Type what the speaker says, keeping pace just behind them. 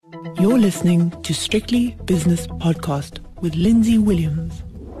You're listening to Strictly Business Podcast with Lindsay Williams.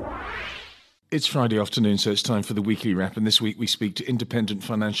 It's Friday afternoon, so it's time for the weekly wrap. And this week we speak to independent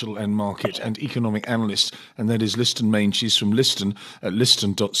financial and market and economic analyst, and that is Liston Meintjes from Liston at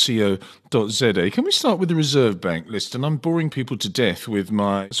liston.co.za. Can we start with the Reserve Bank, Liston? I'm boring people to death with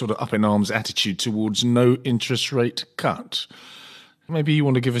my sort of up-in-arms attitude towards no interest rate cut. Maybe you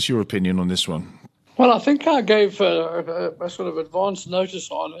want to give us your opinion on this one. Well, I think I gave a sort of advance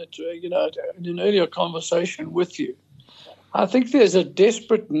notice on it, in an earlier conversation with you. I think there's a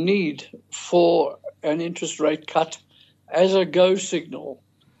desperate need for an interest rate cut as a go signal.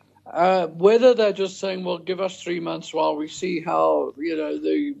 Whether they're just saying, well, give us 3 months while we see how,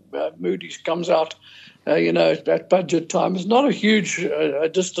 the Moody's comes out, at budget time is not a huge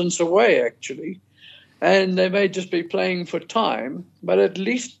distance away, actually. And they may just be playing for time, but at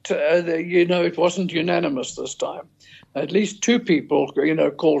least, it wasn't unanimous this time. At least two people,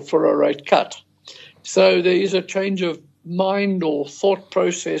 called for a rate cut. So there is a change of mind or thought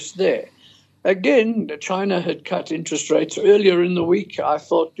process there. Again, China had cut interest rates earlier in the week. I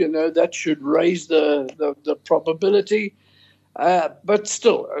thought, that should raise the probability. But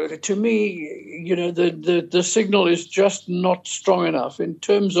still, to me, the signal is just not strong enough in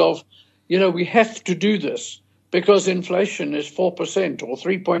terms of, we have to do this because inflation is 4% or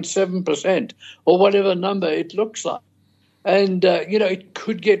 3.7% or whatever number it looks like. And, it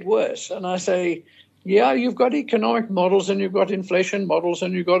could get worse. And I say, yeah, you've got economic models and you've got inflation models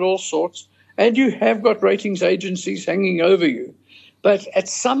and you've got all sorts, and you have got ratings agencies hanging over you. But at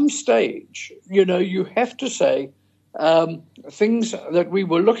some stage, you have to say things that we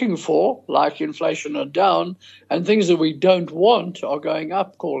were looking for, like inflation, are down, and things that we don't want are going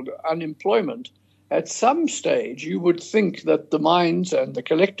up, called unemployment. At some stage, you would think that the minds and the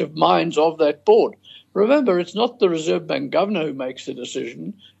collective minds of that board, remember, it's not the Reserve Bank governor who makes the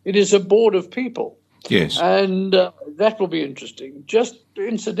decision, it is a board of people. Yes. And that will be interesting. Just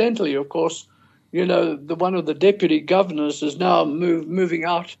incidentally, of course, one of the deputy governors is now moving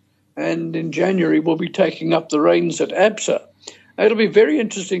out, and in January will be taking up the reins at ABSA. It'll be very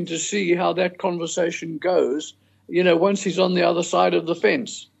interesting to see how that conversation goes, once he's on the other side of the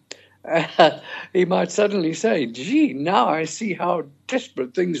fence. He might suddenly say, gee, now I see how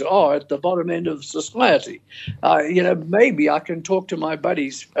desperate things are at the bottom end of society. Maybe I can talk to my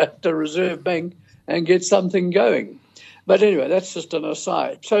buddies at the Reserve Bank and get something going. But anyway, that's just an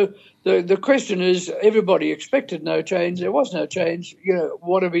aside. So the question is, everybody expected no change. There was no change.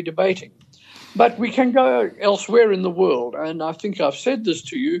 What are we debating? But we can go elsewhere in the world. And I think I've said this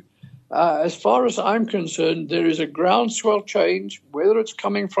to you. As far as I'm concerned, there is a groundswell change, whether it's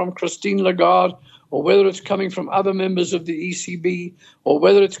coming from Christine Lagarde or whether it's coming from other members of the ECB or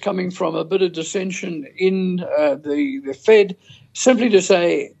whether it's coming from a bit of dissension in the Fed, simply to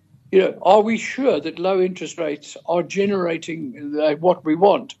say, are we sure that low interest rates are generating what we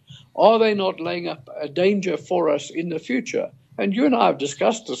want? Are they not laying up a danger for us in the future? And you and I have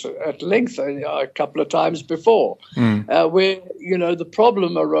discussed this at length a couple of times before, where, the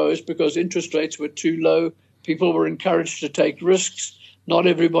problem arose because interest rates were too low. People were encouraged to take risks. Not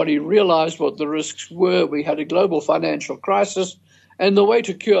everybody realized what the risks were. We had a global financial crisis, and the way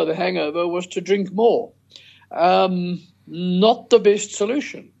to cure the hangover was to drink more. Not the best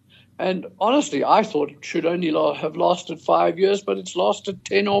solution. And honestly, I thought it should only have lasted 5 years, but it's lasted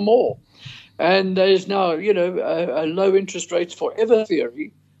 10 or more. And there's now, a low interest rates forever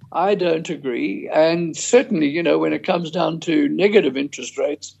theory. I don't agree. And certainly, when it comes down to negative interest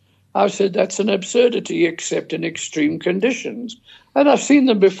rates, I've said that's an absurdity except in extreme conditions. And I've seen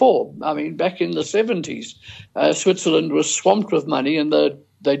them before. I mean, back in the 70s, Switzerland was swamped with money and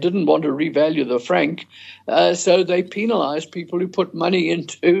they didn't want to revalue the franc, so they penalized people who put money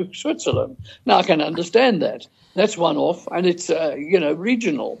into Switzerland. Now, I can understand that. That's one-off, and it's,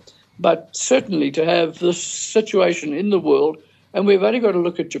 regional. But certainly to have this situation in the world, and we've only got to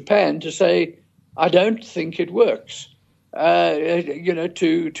look at Japan to say, I don't think it works,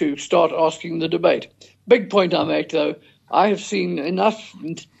 to start asking the debate. Big point I make, though, I have seen enough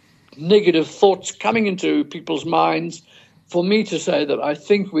negative thoughts coming into people's minds for me to say that I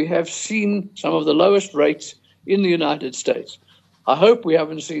think we have seen some of the lowest rates in the United States. I hope we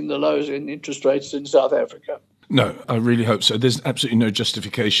haven't seen the lows in interest rates in South Africa. No, I really hope so. There's absolutely no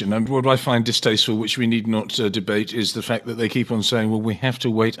justification. And what I find distasteful, which we need not debate, is the fact that they keep on saying, well, we have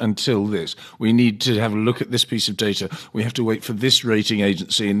to wait until this. We need to have a look at this piece of data. We have to wait for this rating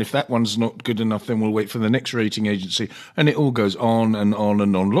agency. And if that one's not good enough, then we'll wait for the next rating agency. And it all goes on and on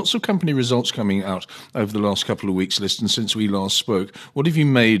and on. Lots of company results coming out over the last couple of weeks, Liston, since we last spoke. What have you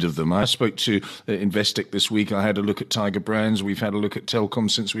made of them? I spoke to Investec this week. I had a look at Tiger Brands. We've had a look at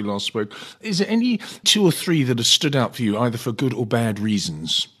Telcom since we last spoke. Is there any two or three that stood out for you, either for good or bad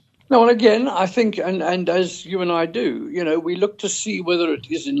reasons? No, and again, I think, and as you and I do, we look to see whether it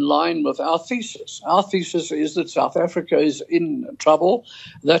is in line with our thesis. Our thesis is that South Africa is in trouble,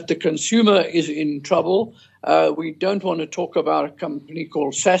 that the consumer is in trouble. We don't want to talk about a company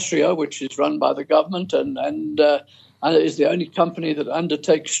called Sasria, which is run by the government and is the only company that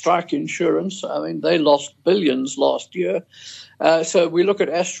undertakes strike insurance. I mean, they lost billions last year. So we look at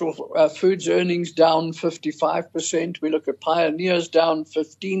Astral Foods earnings down 55%. We look at Pioneers down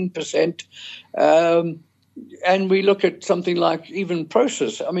 15%. And we look at something like even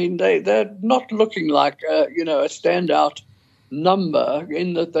Prosus. I mean, they're not looking like, a standout number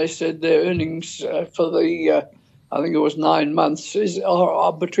in that they said their earnings for the, I think it was 9 months,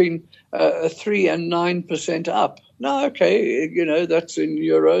 are between 3 and 9% up. No, okay, that's in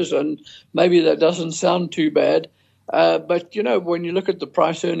euros, and maybe that doesn't sound too bad. But, when you look at the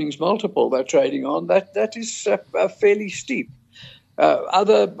price earnings multiple they're trading on, that is fairly steep.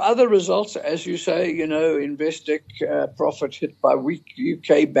 Other results, as you say, Investec profit hit by weak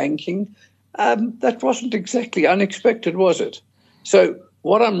UK banking. That wasn't exactly unexpected, was it? So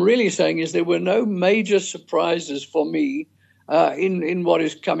what I'm really saying is there were no major surprises for me in what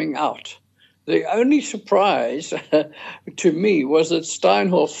is coming out. The only surprise to me was that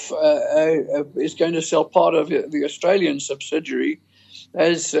Steinhoff is going to sell part of the Australian subsidiary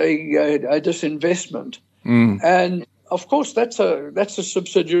as a disinvestment. And, of course, that's a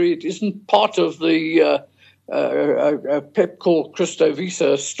subsidiary. It isn't part of the Pepkor Christo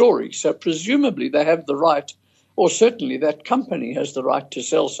Visa story. So presumably they have the right, or certainly that company has the right to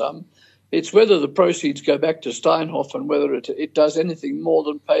sell some. It's whether the proceeds go back to Steinhoff and whether it does anything more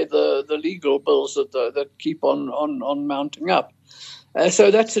than pay the legal bills that keep on mounting up. So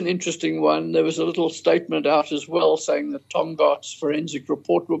that's an interesting one. There was a little statement out as well saying that Tom Gart's forensic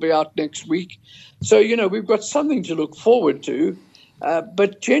report will be out next week. So, we've got something to look forward to.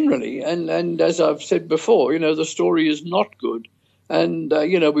 But generally, and as I've said before, the story is not good. And,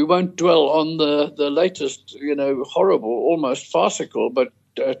 we won't dwell on the latest, horrible, almost farcical, but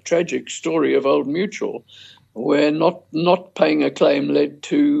tragic story of Old Mutual, where not paying a claim led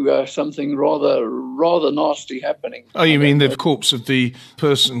to something rather nasty happening. Oh, you mean the corpse of the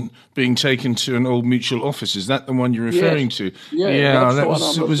person being taken to an Old Mutual office? Is that the one you're referring to? Yeah, it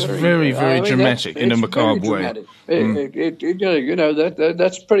was very dramatic in a macabre way.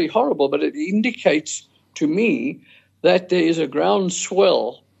 That's pretty horrible, but it indicates to me that there is a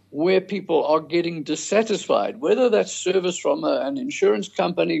groundswell where people are getting dissatisfied, whether that's service from an insurance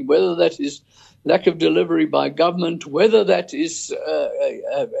company, whether that is lack of delivery by government, whether that is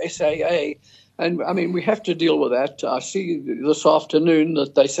SAA. And, I mean, we have to deal with that. I see this afternoon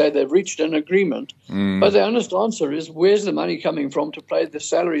that they say they've reached an agreement. But the honest answer is, where's the money coming from to pay the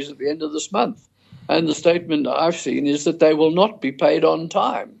salaries at the end of this month? And the statement I've seen is that they will not be paid on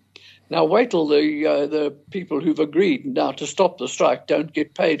time. Now, wait till the people who've agreed now to stop the strike don't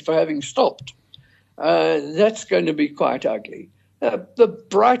get paid for having stopped. That's going to be quite ugly. The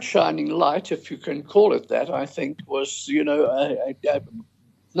bright shining light, if you can call it that, I think, was,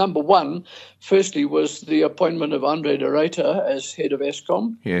 number one, firstly, was the appointment of Andre de Ruyter as head of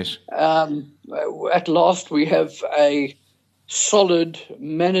Eskom. Yes. At last, we have a solid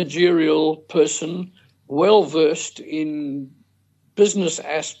managerial person, well-versed in business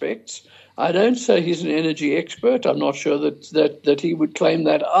aspects. I don't say he's an energy expert. I'm not sure that he would claim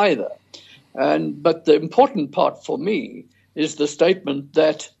that either. But the important part for me is the statement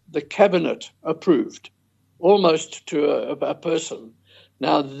that the cabinet approved, almost to a person.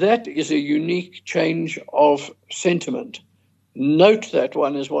 Now, that is a unique change of sentiment. Note that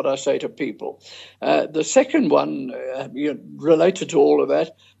one is what I say to people. The second one, related to all of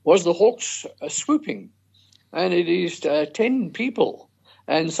that, was the Hawks swooping. And it is 10 people,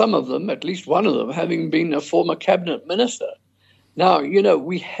 and some of them, at least one of them, having been a former cabinet minister. Now,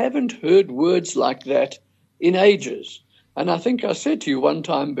 we haven't heard words like that in ages. And I think I said to you one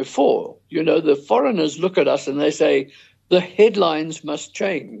time before, the foreigners look at us and they say, the headlines must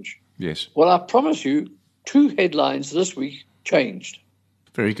change. Yes. Well, I promise you, 2 headlines this week changed.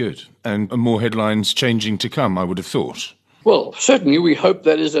 Very good. And more headlines changing to come, I would have thought. Well, certainly we hope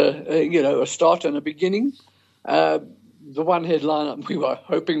that is a start and a beginning. The one headline we were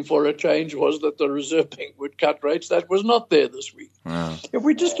hoping for a change was that the Reserve Bank would cut rates. That was not there this week. Wow. If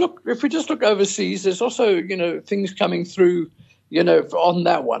we just look overseas, there's also things coming through on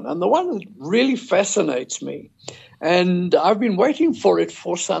that one. And the one that really fascinates me, and I've been waiting for it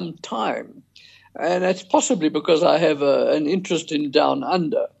for some time, and it's possibly because I have an interest in Down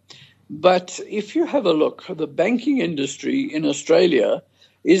Under. But if you have a look, the banking industry in Australia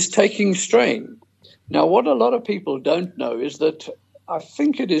is taking strain. Now, what a lot of people don't know is that I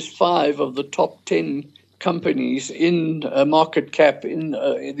think it is 5 of the top 10 companies in market cap in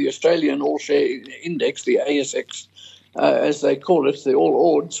the Australian All Share Index, the ASX, as they call it, the All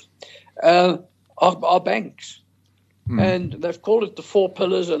Ords, are banks. And they've called it the 4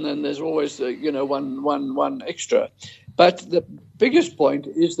 pillars, and then there's always one extra. But the biggest point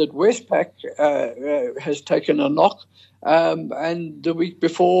is that Westpac has taken a knock, and the week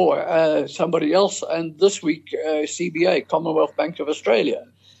before somebody else, and this week CBA, Commonwealth Bank of Australia.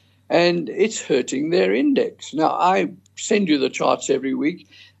 And it's hurting their index. Now, I send you the charts every week,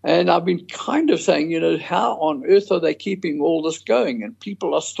 and I've been kind of saying, how on earth are they keeping all this going? And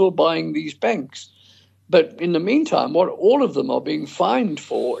people are still buying these banks. But in the meantime, what all of them are being fined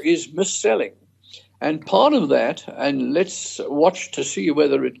for is mis-selling. And part of that, and let's watch to see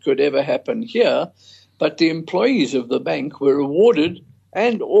whether it could ever happen here, but the employees of the bank were rewarded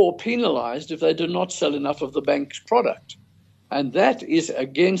and or penalized if they did not sell enough of the bank's product. And that is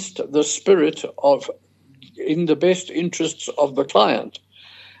against the spirit of in the best interests of the client.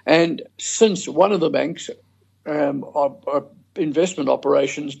 And since one of the bank's investment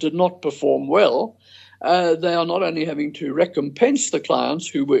operations did not perform well, they are not only having to recompense the clients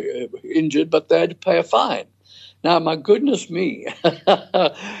who were injured, but they had to pay a fine. Now, my goodness me,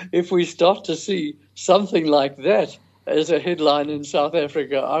 if we start to see something like that as a headline in South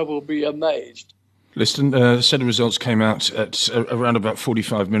Africa, I will be amazed. Liston, a set of results came out at around about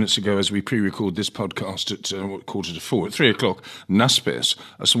 45 minutes ago as we pre-record this podcast at 3:45. At 3 o'clock, Naspers,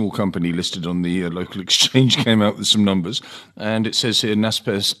 a small company listed on the local exchange, came out with some numbers. And it says here,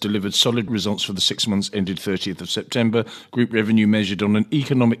 Naspers delivered solid results for the 6 months ended 30th of September. Group revenue measured on an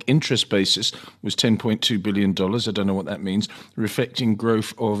economic interest basis was $10.2 billion. I don't know what that means, reflecting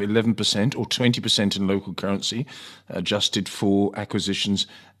growth of 11% or 20% in local currency, adjusted for acquisitions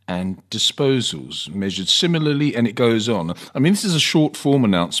and disposals, measured similarly, and it goes on. I mean, this is a short form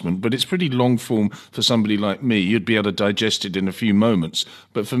announcement, but it's pretty long form for somebody like me. You'd be able to digest it in a few moments.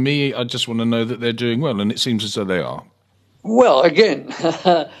 But for me, I just want to know that they're doing well, and it seems as though they are. Well, again,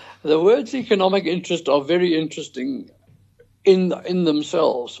 the words economic interest are very interesting in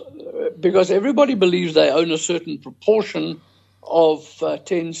themselves, because everybody believes they own a certain proportion of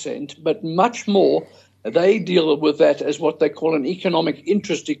Tencent, but much more they deal with that as what they call an economic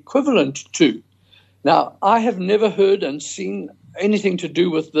interest equivalent to. Now, I have never heard and seen anything to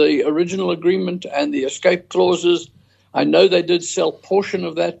do with the original agreement and the escape clauses. I know they did sell a portion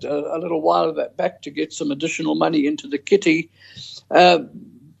of that a little while back to get some additional money into the kitty,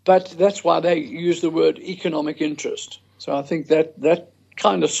 but that's why they use the word economic interest. So I think that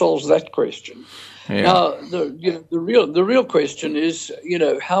kind of solves that question. Yeah. Now, the real question is,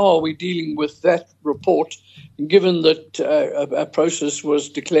 how are we dealing with that report, given that a process was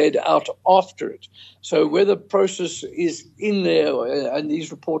declared out after it? So whether process is in there and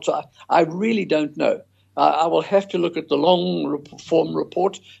these reports are, I really don't know. I will have to look at the long form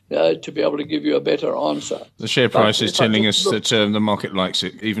report to be able to give you a better answer. The share price is telling us that the market likes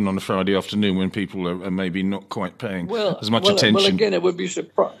it, even on a Friday afternoon when people are maybe not quite paying as much attention. Well, again, it would be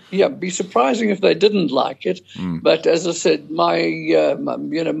surprising if they didn't like it. But as I said,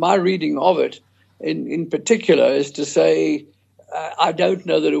 my reading of it in particular is to say, I don't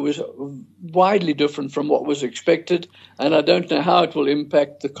know that it was widely different from what was expected, and I don't know how it will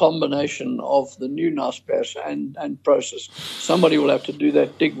impact the combination of the new Naspers and process. Somebody will have to do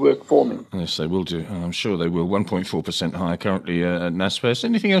that dig work for me. Yes, they will do. I'm sure they will. 1.4% higher currently at Naspers.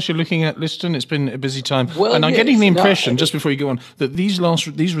 Anything else you're looking at, Liston? It's been a busy time. Well, and I'm yes, getting the impression, just before you go on, that these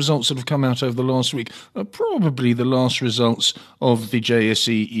results that have come out over the last week are probably the last results of the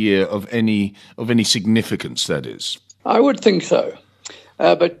JSE year of any significance, that is. I would think so.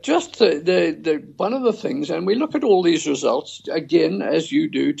 But just the one of the things, and we look at all these results, again, as you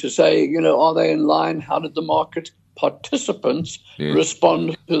do, to say, are they in line? How did the market participants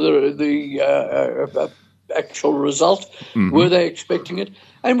respond to the actual result? Mm-hmm. Were they expecting it?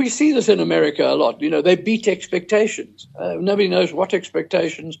 And we see this in America a lot. They beat expectations. Nobody knows what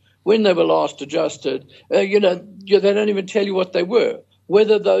expectations, when they were last adjusted. They don't even tell you what they were,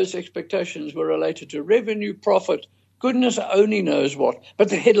 whether those expectations were related to revenue, profit, goodness only knows what. But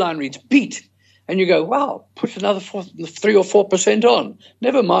the headline reads beat. And you go, wow, put another 3 or 4% on.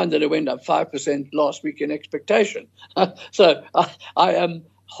 Never mind that it went up 5% last week in expectation. So I am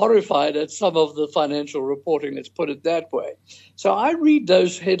horrified at some of the financial reporting, let's put it that way. So I read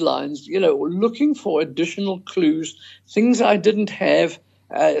those headlines, looking for additional clues, things I didn't have,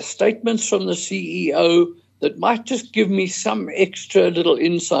 statements from the CEO that might just give me some extra little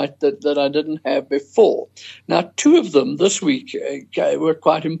insight that I didn't have before. Now, 2 of them this week were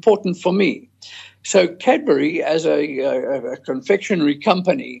quite important for me. So Cadbury, as a confectionery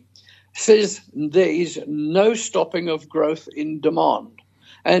company, says there is no stopping of growth in demand,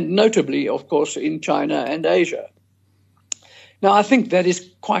 and notably, of course, in China and Asia. Now, I think that is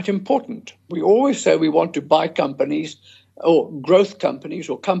quite important. We always say we want to buy companies or growth companies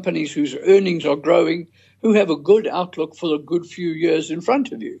or companies whose earnings are growing, who have a good outlook for the good few years in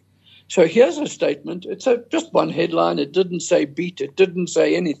front of you. So here's a statement. It's just one headline. It didn't say beat. It didn't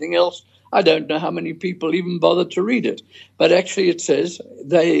say anything else. I don't know how many people even bothered to read it. But actually it says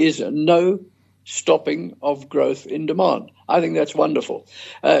there is no stopping of growth in demand. I think that's wonderful.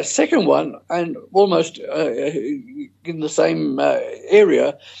 Second one, and almost in the same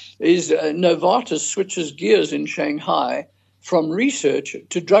area, is Novartis switches gears in Shanghai from research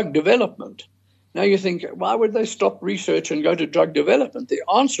to drug development. Now you think, why would they stop research and go to drug development? The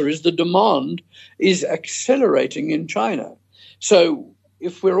answer is the demand is accelerating in China. So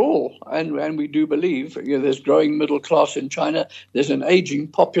if we're all, and we do believe, there's growing middle class in China, there's an aging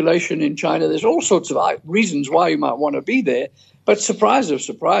population in China, there's all sorts of reasons why you might want to be there. But surprise of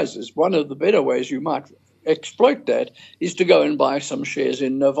surprises, one of the better ways you might exploit that is to go and buy some shares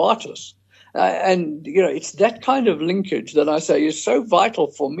in Novartis. And it's that kind of linkage that I say is so vital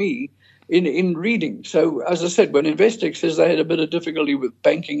for me in reading. So, as I said, when Investec says they had a bit of difficulty with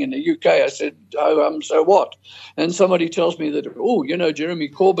banking in the UK, I said, so what? And somebody tells me that, Jeremy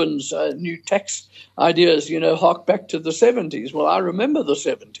Corbyn's new tax ideas, hark back to the 70s. Well, I remember the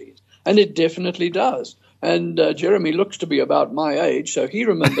 70s, and it definitely does. And Jeremy looks to be about my age, so he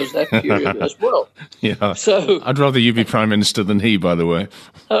remembers that period as well. Yeah, so I'd rather you be Prime Minister than he, by the way.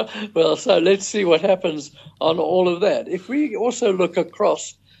 Well, so let's see what happens on all of that. If we also look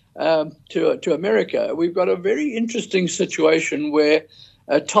across to America, we've got a very interesting situation where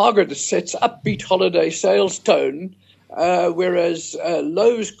Target sets upbeat holiday sales tone, whereas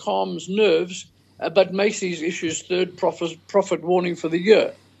Lowe's calms nerves, but Macy's issues third profit warning for the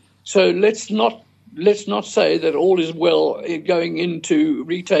year. So let's not say that all is well going into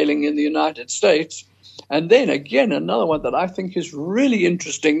retailing in the United States. And then again, another one that I think is really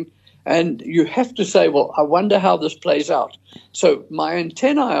interesting. And you have to say, well, I wonder how this plays out. So my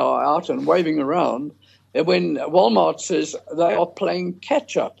antennae are out and waving around when Walmart says they are playing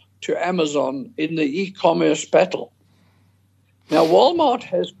catch-up to Amazon in the e-commerce battle. Now, Walmart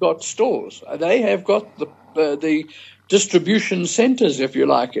has got stores. They have got the distribution centers, if you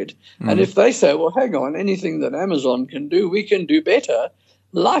like it. And if they say, well, hang on, anything that Amazon can do, we can do better,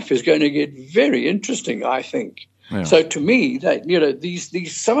 life is going to get very interesting, I think. Yeah. So to me, that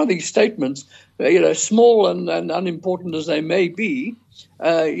these some of these statements, small and unimportant as they may be,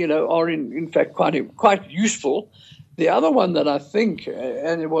 are in fact quite useful. The other one that I think,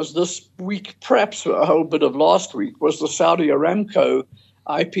 and it was this week, perhaps a whole bit of last week, was the Saudi Aramco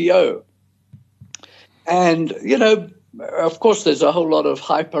IPO. And of course, there's a whole lot of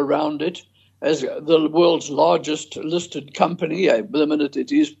hype around it as the world's largest listed company, the minute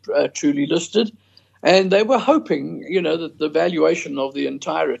it is truly listed. And they were hoping, that the valuation of the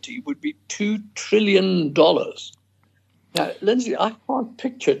entirety would be $2 trillion. Now, Lindsay, I can't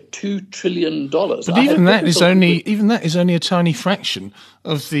picture $2 trillion. But even that is only a tiny fraction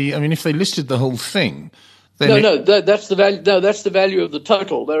of the. I mean, if they listed the whole thing, then that's the value. No, that's the value of the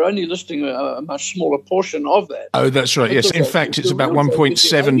total. They're only listing a much smaller portion of that. Oh, that's right. Yes, in fact, it's about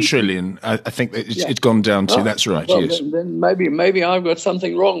 1.7 trillion. I think that it's gone down to. That's right. Well, yes. Then maybe I've got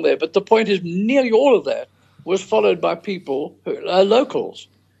something wrong there. But the point is, nearly all of that was followed by people who are locals.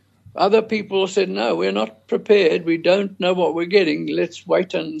 Other people said, no, we're not prepared. We don't know what we're getting. Let's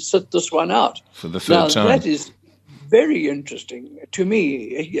wait and sit this one out. For the third time. That is very interesting to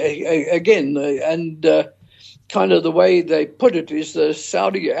me. Again, and kind of the way they put it is the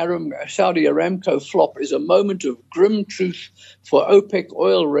Saudi Aramco flop is a moment of grim truth for OPEC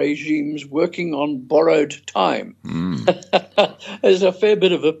oil regimes working on borrowed time. There's a fair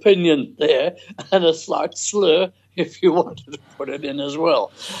bit of opinion there and a slight slur if you wanted to put it in as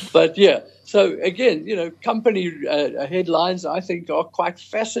well. But yeah, so again, company headlines I think are quite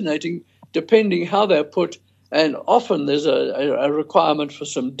fascinating depending how they're put And often there's a requirement for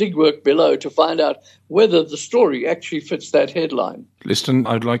some dig work below to find out whether the story actually fits that headline. Liston,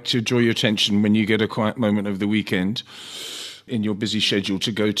 I'd like to draw your attention when you get a quiet moment over the weekend in your busy schedule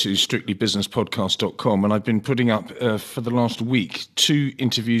to go to strictlybusinesspodcast.com. And I've been putting up for the last week 2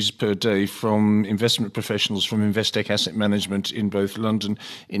 interviews per day from investment professionals from Investec Asset Management in both London,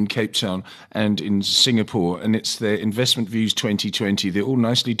 in Cape Town and in Singapore. And it's their Investment Views 2020. They're all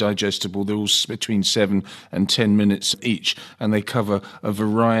nicely digestible. They're all between 7 and 10 minutes each. And they cover a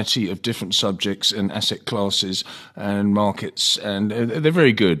variety of different subjects and asset classes and markets. And they're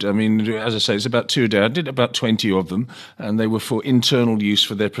very good. I mean, as I say, it's about 2 a day. I did about 20 of them, and they were for internal use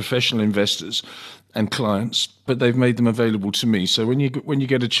for their professional investors and clients, but they've made them available to me. So when you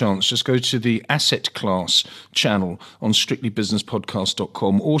get a chance, just go to the asset class channel on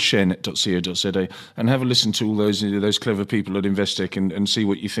strictlybusinesspodcast.com or sharenet.co.za and have a listen to all those clever people at Investec and see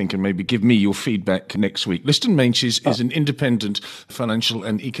what you think, and maybe give me your feedback next week. Liston Meintjes is an independent financial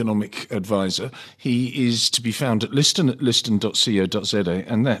and economic advisor. He is to be found at liston.co.za,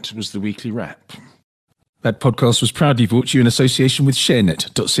 and that was the weekly wrap. That podcast was proudly brought to you in association with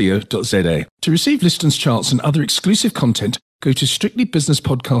sharenet.co.za. To receive Liston's charts and other exclusive content, go to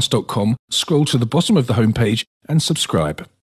strictlybusinesspodcast.com, scroll to the bottom of the homepage and subscribe.